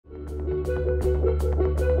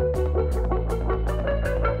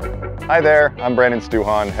Hi there, I'm Brandon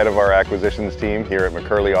Stuhan, head of our acquisitions team here at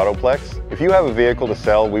McCurley Autoplex. If you have a vehicle to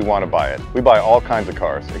sell, we want to buy it. We buy all kinds of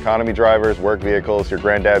cars, economy drivers, work vehicles, your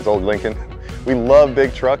granddad's old Lincoln. We love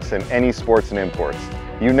big trucks and any sports and imports.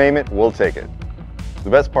 You name it, we'll take it. The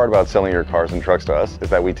best part about selling your cars and trucks to us is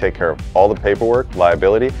that we take care of all the paperwork,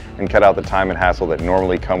 liability, and cut out the time and hassle that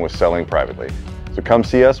normally come with selling privately. So come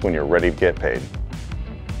see us when you're ready to get paid.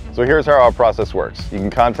 So here's how our process works. You can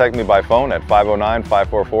contact me by phone at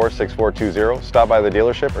 509-544-6420, stop by the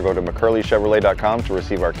dealership, or go to McCurleyChevrolet.com to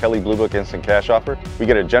receive our Kelley Blue Book Instant Cash offer. We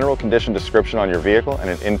get a general condition description on your vehicle and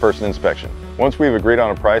an in-person inspection. Once we've agreed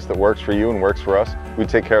on a price that works for you and works for us, we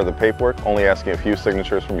take care of the paperwork, only asking a few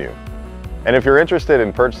signatures from you. And if you're interested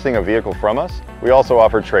in purchasing a vehicle from us, we also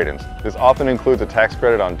offer trade-ins. This often includes a tax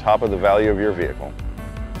credit on top of the value of your vehicle.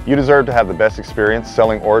 You deserve to have the best experience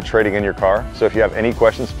selling or trading in your car, so if you have any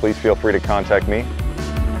questions, please feel free to contact me.